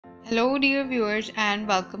Hello dear viewers and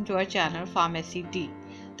welcome to our channel Pharmacy Tea.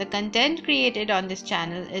 The content created on this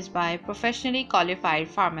channel is by professionally qualified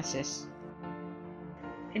pharmacists.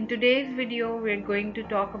 In today's video we are going to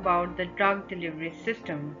talk about the drug delivery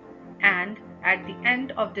system, and at the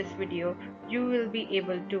end of this video you will be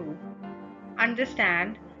able to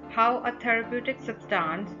understand how a therapeutic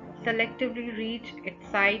substance selectively reaches its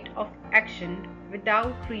site of action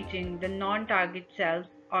without reaching the non-target cells,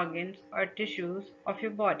 organs or tissues of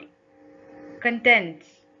your body. Contents: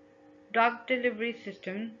 drug delivery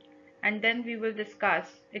system, and then we will discuss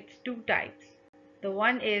its two types. The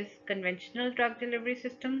one is conventional drug delivery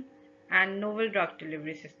system and novel drug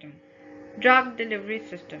delivery system. Drug delivery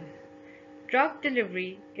system. Drug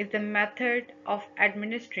delivery is the method of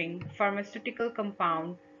administering pharmaceutical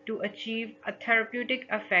compound to achieve a therapeutic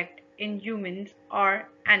effect in humans or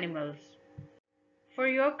animals. For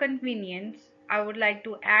your convenience, I would like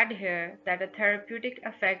to add here that a therapeutic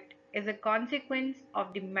effect is a consequence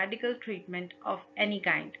of the medical treatment of any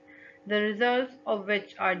kind, the results of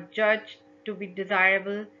which are judged to be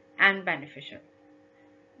desirable and beneficial.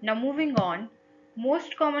 Now moving on,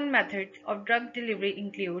 most common methods of drug delivery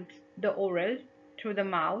includes the oral, through the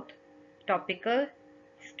mouth, topical,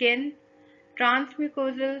 skin,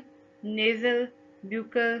 transmucosal, nasal,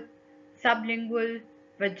 buccal, sublingual,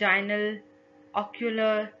 vaginal,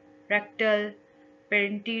 ocular, rectal,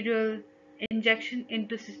 parenteral, injection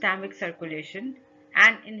into systemic circulation,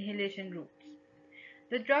 and inhalation routes.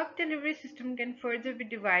 The drug delivery system can further be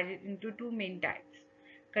divided into two main types: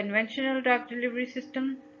 conventional drug delivery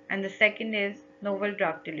system, and the second is novel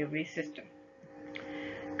drug delivery system.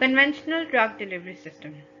 Conventional drug delivery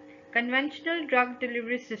system. Conventional drug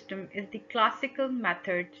delivery system is the classical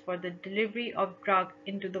methods for the delivery of drug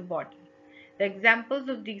into the body. The examples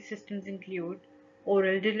of these systems include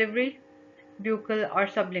oral delivery, buccal or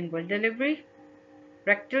sublingual delivery,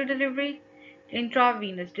 rectal delivery,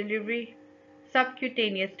 intravenous delivery,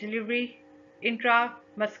 subcutaneous delivery,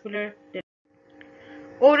 intramuscular delivery.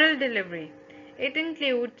 Oral delivery. It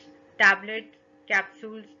includes tablets,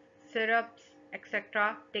 capsules, syrups,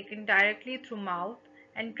 etc. taken directly through mouth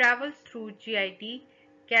and travels through GIT,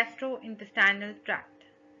 gastrointestinal tract.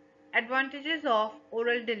 Advantages of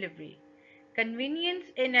oral delivery: convenience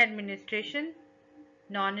in administration,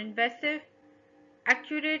 non-invasive,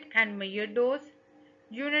 accurate and measured dose,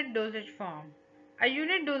 unit dosage form. A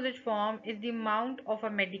unit dosage form is the amount of a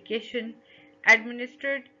medication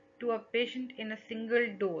administered to a patient in a single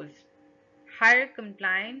dose. Higher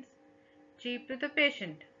compliance, cheap to the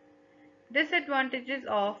patient. Disadvantages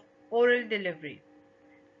of oral delivery: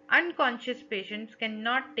 unconscious patients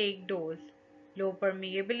cannot take dose, low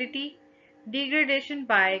permeability, degradation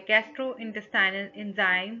by gastrointestinal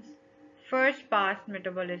enzymes, first pass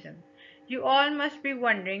metabolism. You all must be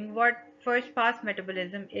wondering what first pass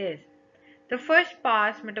metabolism is. The first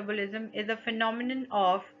pass metabolism is a phenomenon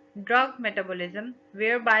of drug metabolism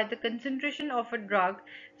whereby the concentration of a drug,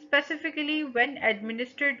 specifically when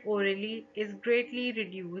administered orally, is greatly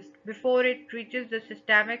reduced before it reaches the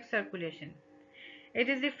systemic circulation. It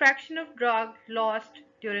is the fraction of drug lost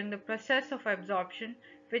during the process of absorption,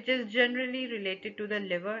 which is generally related to the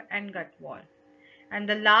liver and gut wall. And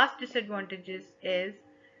the last disadvantage is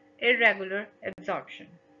irregular absorption.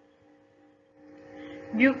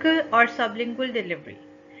 Buccal or sublingual delivery.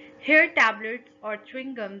 Here tablets or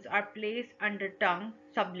chewing gums are placed under tongue,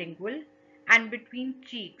 sublingual, and between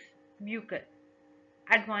cheeks, buccal.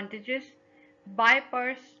 Advantages: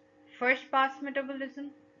 bypass first pass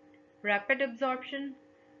metabolism, rapid absorption,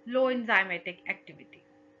 low enzymatic activity.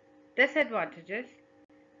 Disadvantages: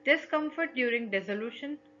 discomfort during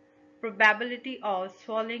dissolution, probability of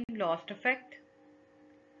swallowing lost effect.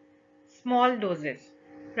 Small doses.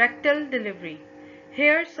 Rectal delivery.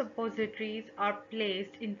 Here suppositories are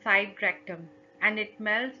placed inside rectum and it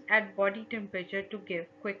melts at body temperature to give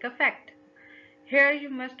quick effect. Here you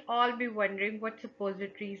must all be wondering what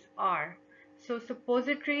suppositories are. So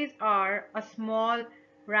suppositories are a small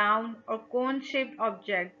round or cone-shaped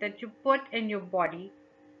object that you put in your body,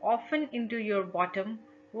 often into your bottom.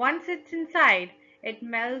 Once it's inside, it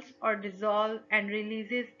melts or dissolves and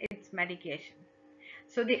releases its medication.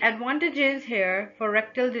 So the advantages here for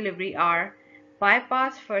rectal delivery are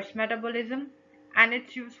bypass first metabolism and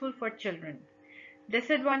it's useful for children.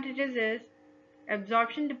 Disadvantages is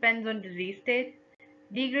absorption depends on disease state,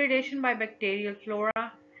 degradation by bacterial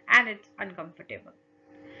flora, and it's uncomfortable.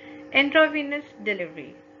 Intravenous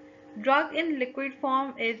delivery. Drug in liquid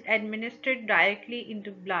form is administered directly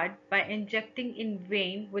into blood by injecting in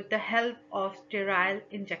vein with the help of sterile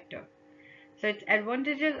injector. So its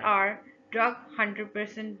advantages are drug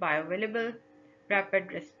 100% bioavailable,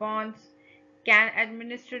 rapid response, can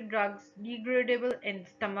administer drugs degradable in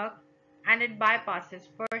stomach, and it bypasses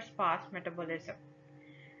first pass metabolism.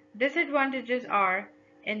 Disadvantages are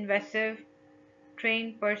invasive,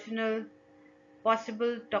 trained personnel,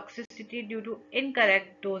 possible toxicity due to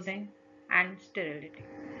incorrect dosing, and sterility.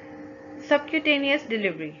 Subcutaneous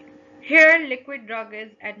delivery. Here, liquid drug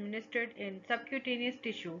is administered in subcutaneous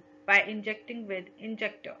tissue by injecting with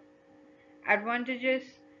injector. Advantages: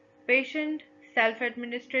 patient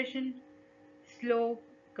self-administration, slow,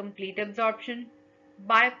 complete absorption,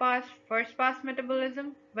 bypass first pass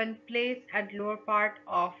metabolism when placed at lower part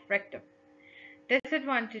of rectum.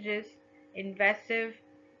 Disadvantages: invasive,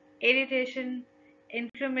 irritation,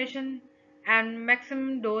 inflammation, and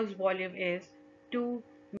maximum dose volume is 2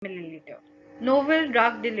 ml. Novel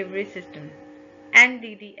Drug Delivery System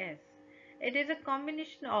 (NDDS). It is a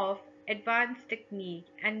combination of advanced technique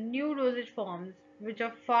and new dosage forms which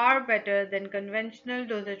are far better than conventional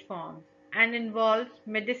dosage forms and involves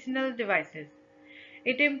medicinal devices.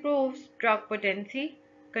 It improves drug potency,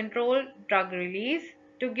 control drug release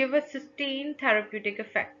to give a sustained therapeutic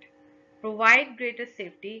effect, provide greater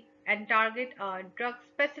safety, and target a drug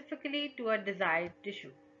specifically to a desired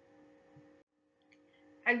tissue.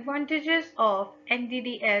 Advantages of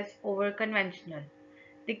NDDS over conventional.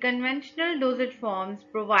 The conventional dosage forms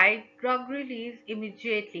provide drug release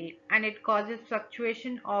immediately, and it causes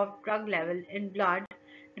fluctuation of drug level in blood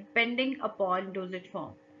depending upon dosage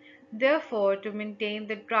form. Therefore, to maintain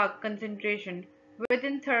the drug concentration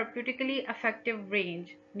within therapeutically effective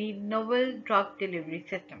range, need novel drug delivery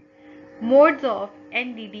system. Modes of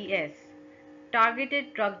NDDS: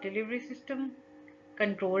 targeted drug delivery system,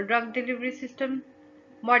 controlled drug delivery system,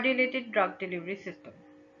 modulated drug delivery system.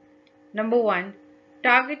 Number 1.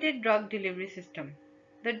 Targeted drug delivery system.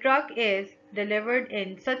 The drug is delivered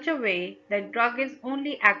in such a way that drug is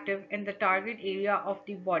only active in the target area of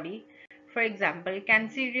the body, for example,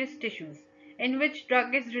 cancerous tissues, in which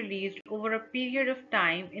drug is released over a period of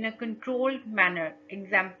time in a controlled manner,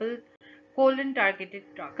 example, colon-targeted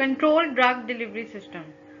drug. Controlled drug delivery system.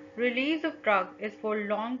 Release of drug is for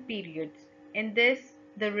long periods. In this,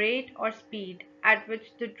 the rate or speed at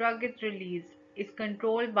which the drug is released is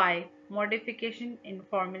controlled by modification in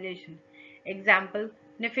formulation. Example,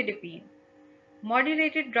 nifedipine.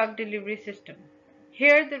 Modulated drug delivery system.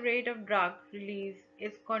 Here the rate of drug release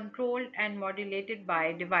is controlled and modulated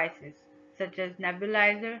by devices such as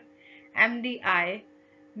nebulizer, MDI,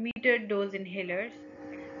 metered dose inhalers.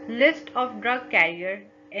 List of drug carrier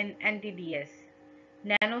in NDDS: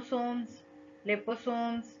 nanosomes,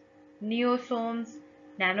 liposomes, neosomes,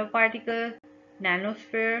 nanoparticle,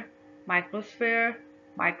 nanosphere, microsphere,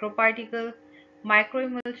 microparticle,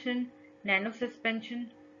 microemulsion, nanosuspension,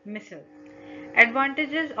 missile.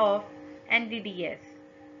 Advantages of NDDS: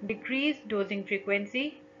 decreased dosing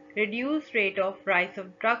frequency, reduced rate of rise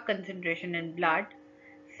of drug concentration in blood,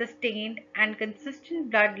 sustained and consistent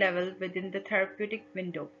blood level within the therapeutic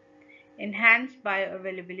window, enhanced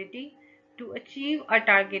bioavailability to achieve a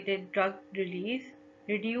targeted drug release,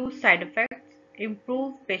 reduce side effects,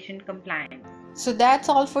 improve patient compliance. So that's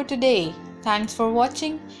all for today. Thanks for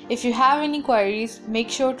watching. If you have any queries, make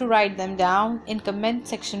sure to write them down in comment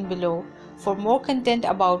section below. For more content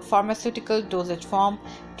about pharmaceutical dosage form,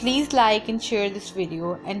 please like and share this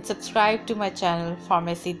video and subscribe to my channel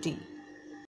Pharmacy Tea.